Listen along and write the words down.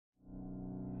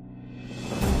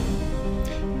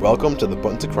Welcome to the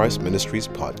Button to Christ Ministries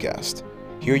podcast.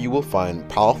 Here you will find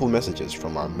powerful messages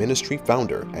from our ministry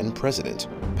founder and president,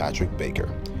 Patrick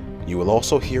Baker. You will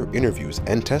also hear interviews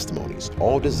and testimonies,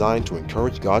 all designed to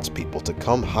encourage God's people to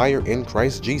come higher in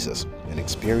Christ Jesus and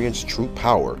experience true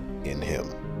power in Him.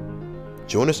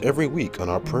 Join us every week on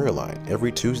our prayer line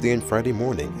every Tuesday and Friday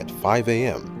morning at 5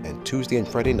 a.m. and Tuesday and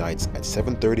Friday nights at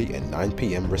 7:30 and 9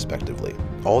 p.m. respectively.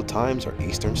 All times are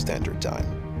Eastern Standard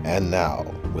Time. And now,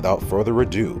 without further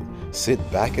ado, sit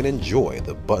back and enjoy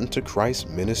the Button to Christ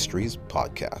Ministries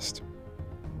podcast.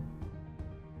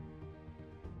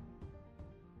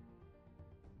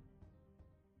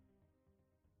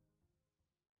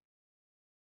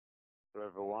 To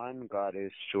everyone, God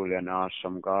is truly an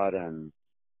awesome God and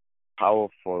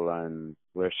powerful, and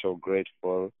we're so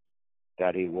grateful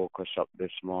that He woke us up this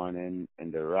morning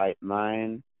in the right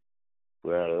mind.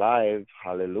 We're alive.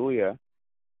 Hallelujah.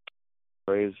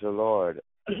 Praise the Lord.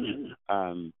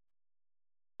 I'm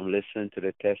listening to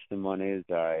the testimonies.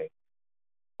 I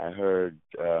heard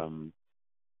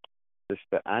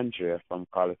Sister Andrea from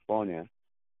California,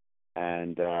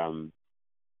 and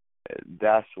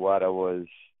that's what I was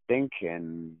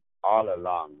thinking all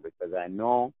along, because I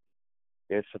know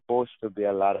there's supposed to be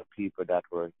a lot of people that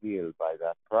were healed by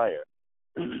that prayer.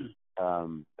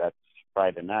 That's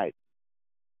Friday night.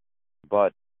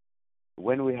 But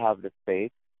when we have the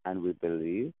faith and we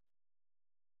believe,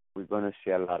 we're going to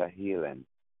see a lot of healing.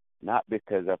 Not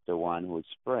because of the one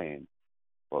who's praying,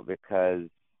 but because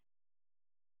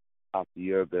of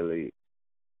your belief.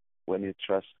 When you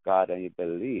trust God and you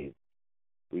believe,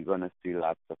 we're going to see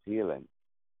lots of healing.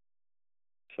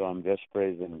 So I'm just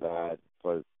praising God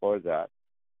for that.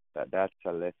 That's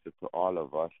a lesson to all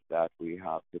of us, that we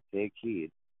have to take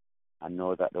heed and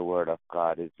know that the Word of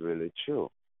God is really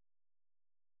true.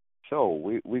 So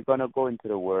we're going to go into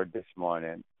the Word this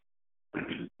morning.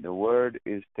 The Word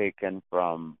is taken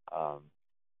from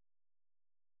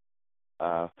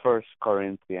 1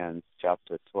 Corinthians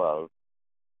chapter 12.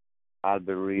 I'll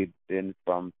be reading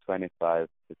from 25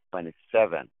 to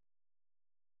 27.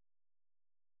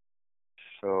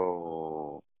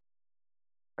 So,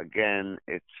 again,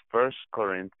 it's 1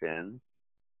 Corinthians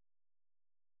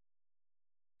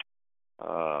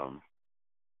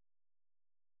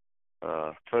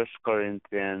 1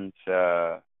 Corinthians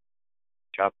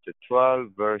chapter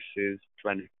 12, verses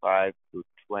 25 to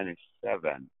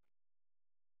 27.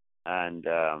 And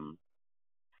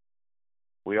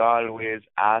we always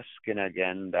asking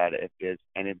again that if there's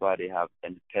anybody have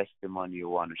any testimony you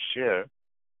want to share,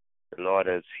 the Lord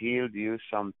has healed you,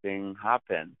 something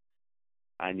happened,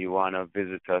 and you want to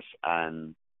visit us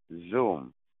on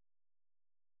Zoom.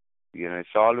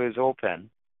 It's always open.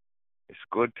 It's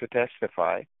good to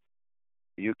testify.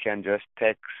 You can just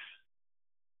text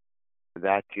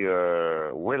that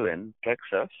you're willing.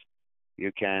 Text us.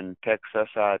 You can text us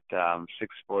at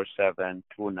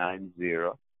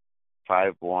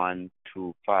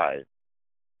 647-290-5125.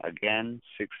 Again,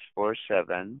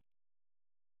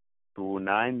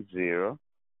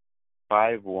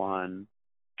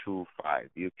 647-290-5125.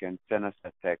 You can send us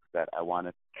a text that I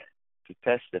wanted to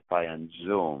testify on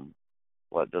Zoom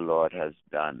what the Lord has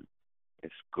done.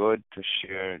 It's good to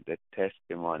share the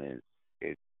testimonies.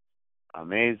 It's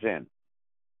amazing.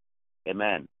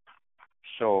 Amen.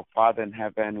 So, Father in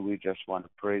heaven, we just want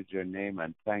to praise your name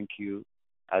and thank you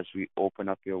as we open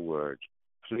up your word.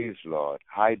 Please, Lord,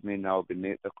 hide me now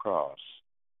beneath the cross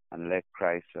and let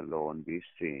Christ alone be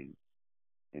seen.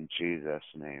 In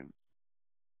Jesus' name.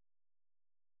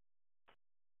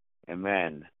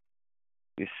 Amen.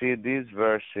 You see, these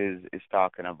verses is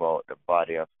talking about the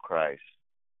body of Christ.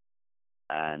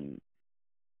 And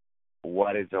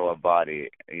what is our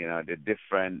body? The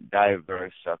different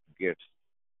diverse of gifts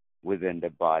within the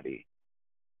body.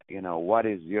 What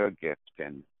is your gift,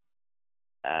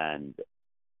 and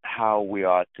how we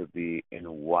ought to be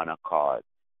in one accord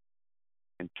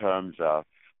in terms of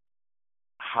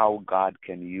how God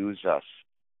can use us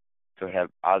to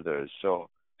help others. So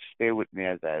stay with me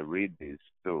as I read these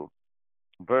two.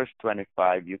 Verse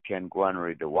 25, you can go and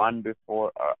read the one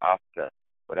before or after,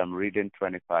 but I'm reading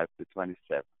 25 to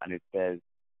 27. And it says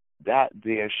that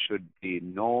there should be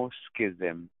no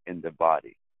schism in the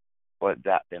body, but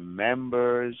that the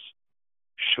members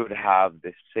should have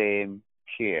the same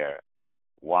care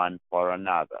one for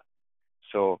another.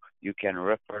 So you can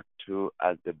refer to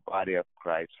as the body of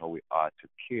Christ how we ought to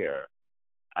care,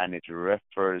 and it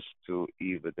refers to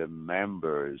even the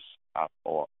members of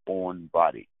our own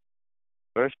body.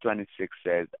 Verse 26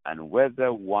 says, and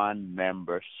whether one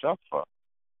member suffer,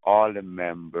 all the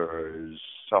members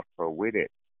suffer with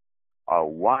it,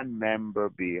 or one member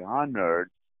be honored,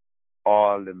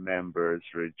 all the members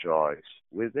rejoice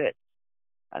with it.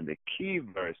 And the key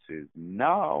verse is,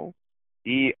 now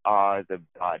ye are the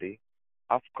body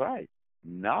of Christ.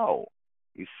 Now,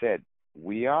 he said,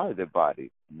 we are the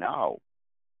body. Now,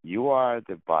 you are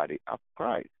the body of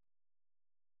Christ.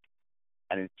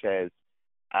 And it says,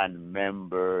 and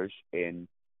members in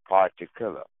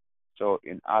particular. So,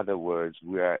 in other words,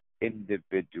 we are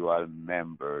individual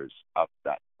members of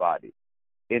that body.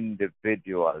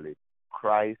 Individually,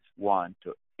 Christ wants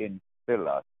to infill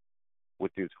us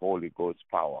with his Holy Ghost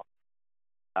power.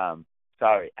 Um,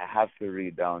 Sorry, I have to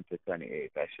read down to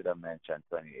 28. I should have mentioned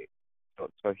 28.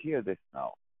 So hear this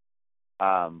now.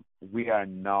 We are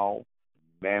now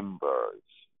members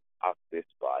of this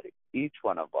body. Each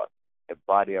one of us, a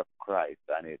body of Christ,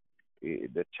 and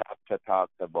the chapter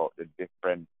talks about the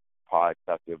different parts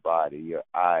of your body, your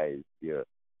eyes, your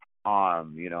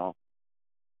arm.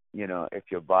 If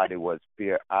your body was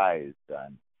pure eyes,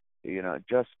 and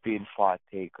just being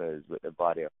partakers with the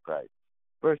body of Christ.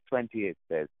 Verse 28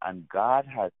 says, and God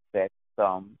has set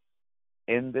some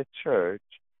in the church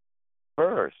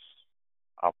first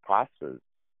apostles,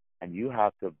 and you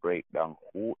have to break down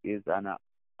who is an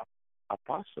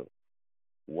apostle.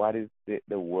 What is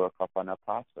the work of an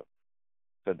apostle?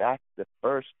 So that's the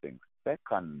first thing.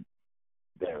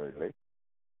 Secondarily,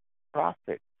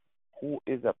 prophet. Who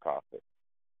is a prophet?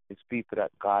 It's people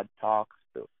that God talks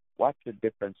to. What's the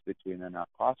difference between an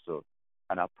apostle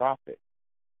and a prophet?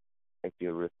 If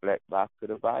you reflect back to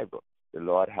the Bible, the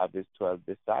Lord had his 12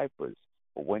 disciples.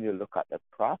 But when you look at the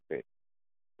prophets,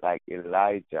 like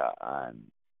Elijah and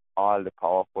all the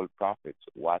powerful prophets,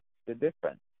 what's the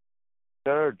difference?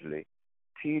 Thirdly,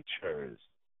 teachers.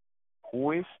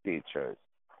 Who is teachers?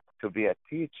 To be a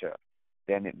teacher,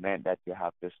 then it meant that you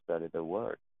have to study the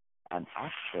word. And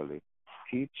actually,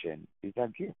 teaching is a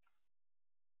gift.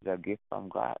 It's a gift from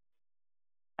God.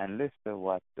 And listen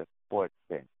what the fourth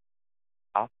thing.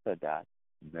 After that,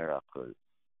 miracles.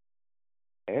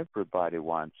 Everybody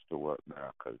wants to work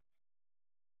miracles.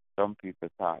 Some people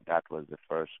thought that was the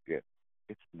first gift.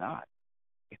 It's not.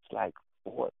 It's like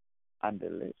fourth on the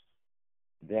list.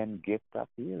 Then gift of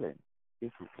healing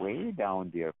is way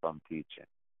down there from teaching,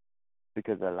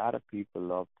 because a lot of people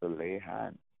love to lay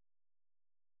hands.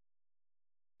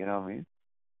 You know what I mean?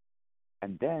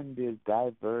 And then there's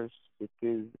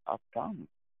diversities of tongues.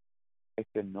 If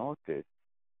you notice,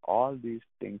 all these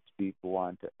things people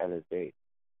want to elevate.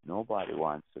 Nobody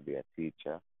wants to be a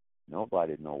teacher.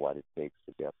 Nobody knows what it takes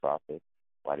to be a prophet,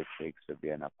 what it takes to be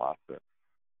an apostle.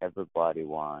 Everybody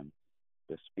wants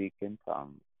to speak in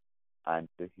tongues and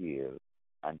to heal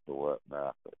and to work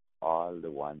miracles. All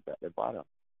the ones at the bottom.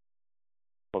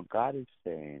 But God is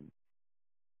saying,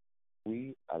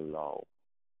 we allow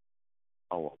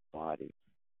our body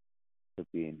to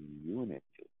be in unity.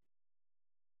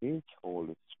 His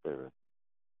Holy Spirit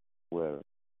will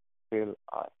fill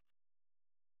us,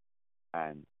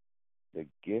 and the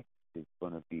gift is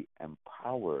going to be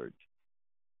empowered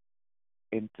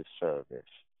into service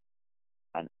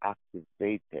and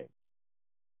activated,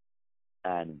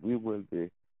 and we will be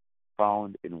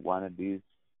found in one of these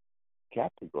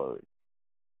categories.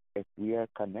 If we are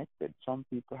connected, some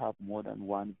people have more than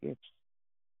one gift,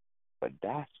 but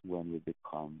that's when we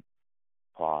become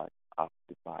part of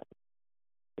the body.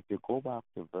 If you go back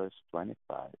to verse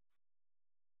 25,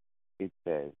 it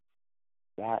says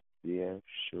that there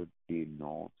should be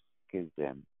no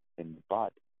schism in the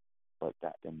body, but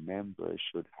that the members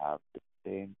should have the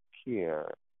same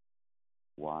care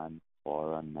one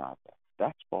for another.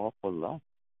 That's powerful love.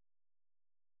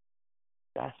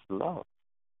 That's love.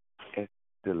 If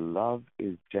the love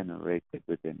is generated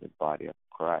within the body of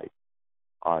Christ,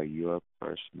 or your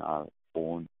personal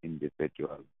own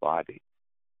individual body,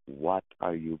 what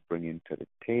are you bringing to the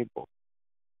table?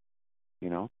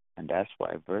 And that's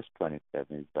why verse 27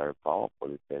 is very powerful.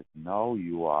 It says, now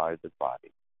you are the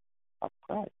body of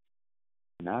Christ.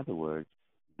 In other words,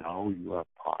 now you are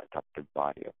part of the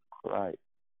body of Christ.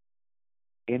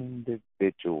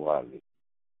 Individually,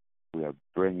 we are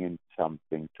bringing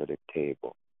something to the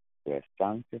table. We are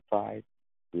sanctified.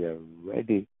 We are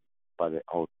ready for the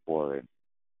outpouring.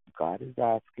 God is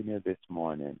asking you this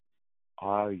morning,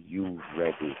 are you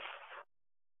ready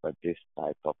for this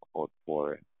type of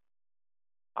outpouring?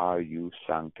 Are you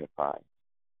sanctified?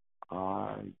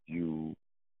 Are you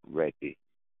ready?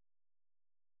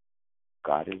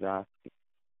 God is asking,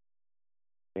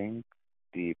 think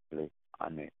deeply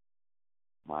on it.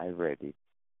 Am I ready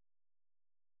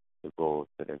to go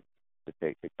to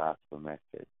take the gospel message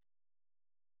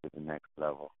to the next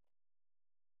level?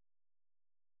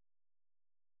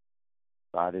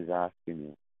 God is asking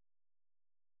you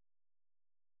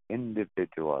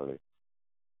individually,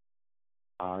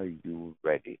 Are you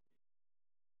ready?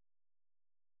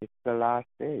 It's the last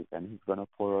days, and He's going to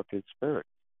pour out His Spirit.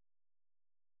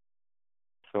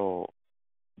 So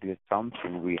there's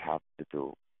something we have to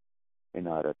do in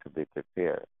order to be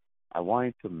prepared. I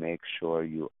want you to make sure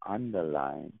you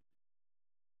underline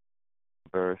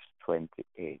verse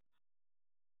 28,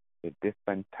 the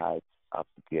different types of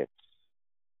gifts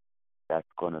that's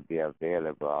going to be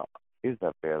available, is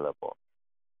available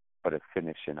for the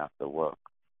finishing of the work.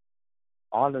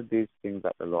 All of these things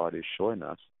that the Lord is showing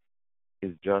us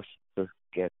is just to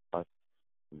get us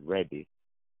ready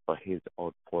for His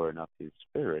outpouring of His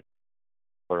Spirit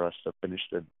for us to finish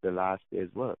the last day's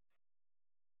work.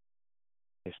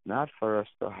 It's not for us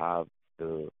to have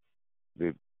to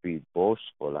be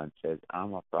boastful and say,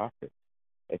 I'm a prophet.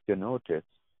 If you notice,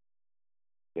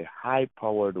 the high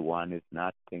powered one is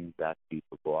not things that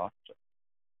people go after.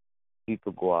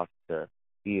 People go after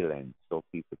healing so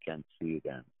people can see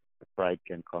them. The pride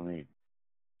can come in.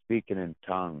 Speaking in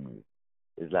tongues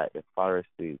is like the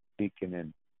Pharisees speaking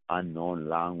in unknown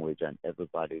language, and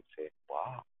everybody say,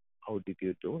 wow, how did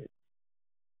you do it?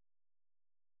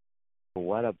 But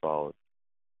what about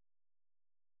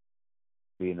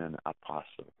being an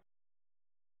apostle,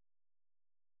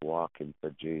 walking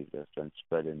for Jesus and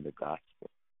spreading the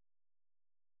gospel?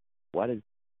 What is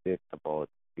it about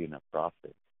being a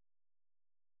prophet?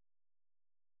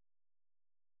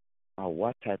 Or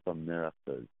what type of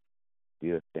miracles do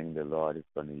you think the Lord is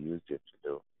going to use you to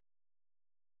do?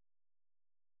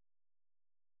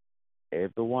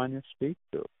 Everyone you speak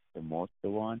to, the most they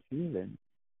want healing,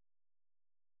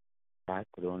 God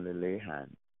could only lay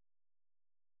hands.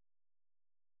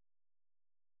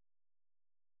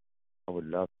 I would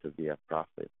love to be a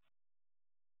prophet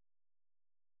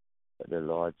that the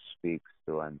Lord speaks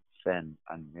to and sends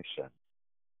on mission.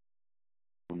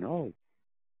 Who knows?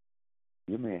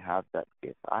 You may have that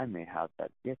gift. I may have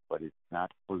that gift, but it's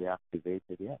not fully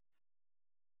activated yet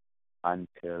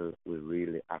until we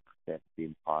really accept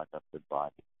being part of the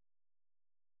body.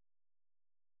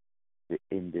 The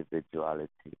individuality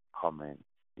coming.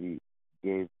 He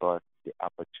gave us the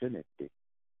opportunity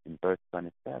in verse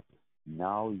 27.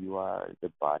 Now you are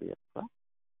the body of Christ.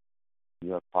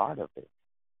 You are part of it.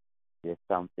 There's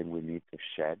something we need to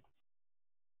shed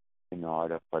in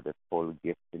order for the full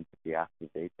gifting to be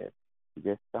activated.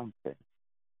 There's something.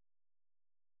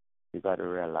 You got to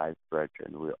realize,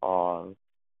 brethren, we all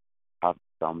have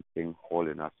something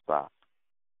holding us back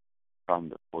from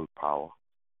the full power,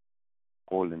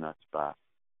 holding us back.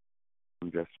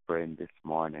 I'm just praying this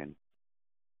morning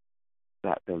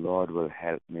that the Lord will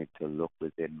help me to look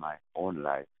within my own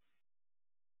life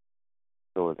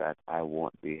so that I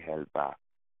won't be held back,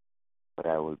 but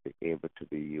I will be able to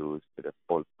be used to the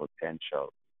full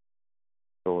potential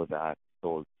so that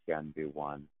souls can be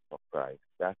won for Christ.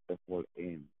 That's the whole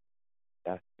aim.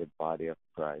 That's the body of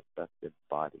Christ. That's the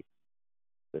body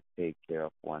to take care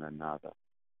of one another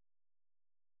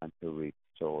and to reach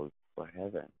souls for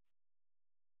heaven.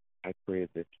 I pray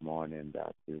this morning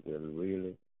that we will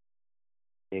really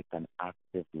take an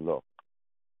active look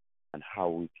on how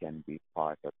we can be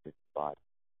part of this body,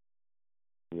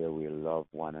 where we love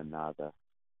one another.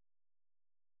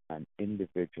 And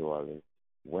individually,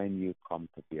 when you come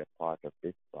to be a part of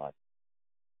this body,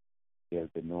 there'll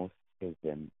be no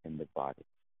schism in the body,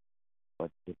 but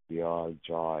it be all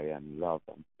joy and love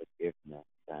and forgiveness,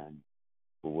 and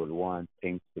we will want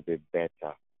things to be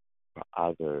better for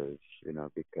others,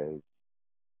 because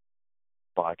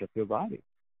part of your body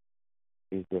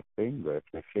is the finger. If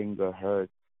the finger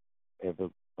hurts,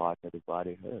 every part of the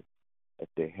body hurts. If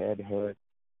the head hurts,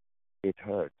 it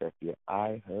hurts. If your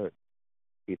eye hurts,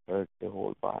 it hurts the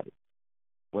whole body.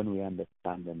 When we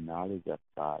understand the knowledge of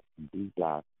God in these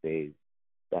last days,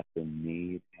 that we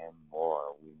need Him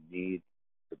more. We need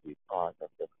to be part of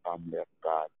the family of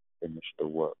God, finish the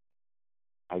work.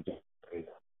 I just pray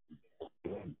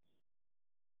that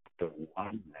the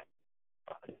oneness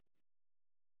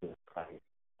of Christ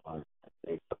on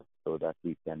so that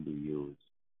we can be used.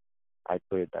 I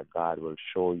pray that God will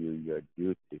show you your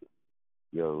duty,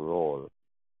 your role,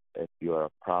 if you're a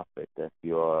prophet, if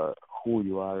you're who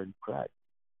you are in Christ.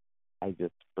 I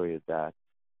just pray that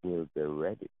we'll be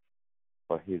ready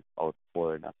for His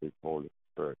outpouring of His Holy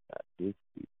Spirit, that these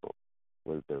people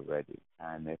will be ready.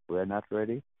 And if we're not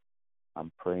ready,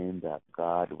 I'm praying that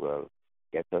God will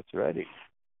get us ready,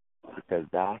 because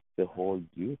that's the whole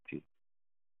duty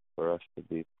for us to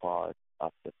be part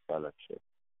of the fellowship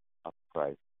of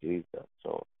Christ Jesus.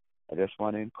 So I just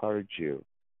want to encourage you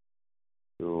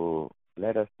to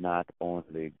let us not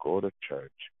only go to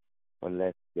church, but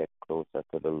let's get closer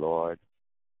to the Lord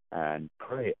and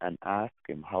pray and ask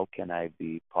Him, how can I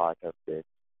be part of this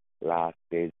last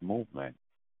days movement?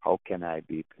 How can I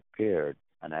be prepared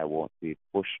and I won't be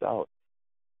pushed out?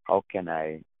 How can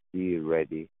I be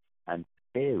ready and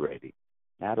stay ready?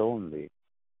 Not only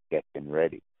getting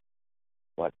ready,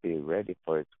 but be ready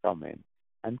for its coming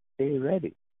and stay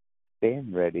ready.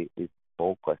 Staying ready is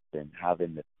focusing,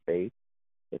 having the faith,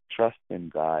 the trust in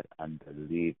God, and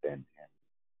believe in Him.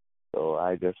 So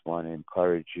I just want to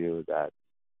encourage you that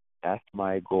that's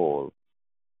my goal,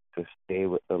 to stay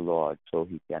with the Lord so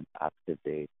He can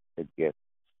activate the gift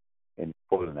in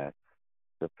fullness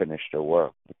to finish the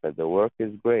work. Because the work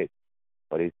is great,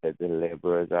 but He said the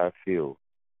laborers are few.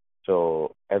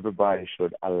 So everybody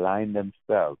should align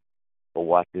themselves for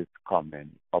what is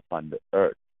coming upon the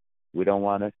earth. We don't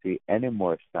want to see any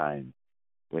more signs.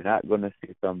 We're not going to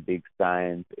see some big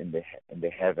signs in the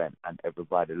heaven and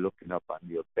everybody looking up and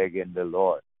you begging the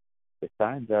Lord. The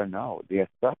signs are now. They are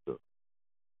subtle.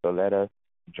 So let us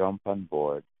jump on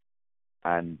board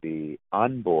and be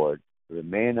on board,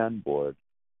 remain on board,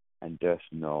 and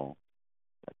just know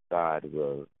that God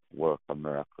will work a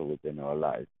miracle within our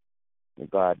lives. May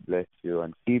God bless you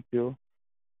and keep you,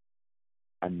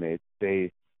 and may His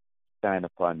face shine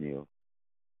upon you.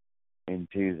 In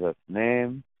Jesus'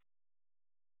 name,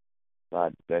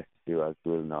 God bless you, as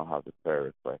we'll now have the prayer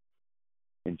request.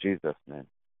 In Jesus' name.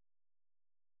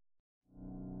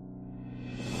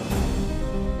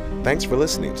 Thanks for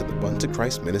listening to the Bun to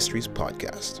Christ Ministries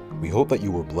podcast. We hope that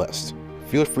you were blessed.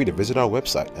 Feel free to visit our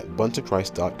website at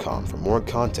buntochrist.com for more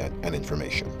content and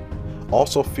information.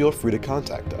 Also, feel free to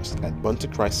contact us at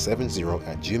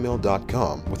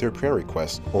buntochrist70@gmail.com with your prayer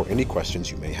requests or any questions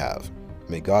you may have.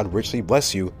 May God richly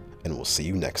bless you, and we'll see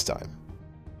you next time.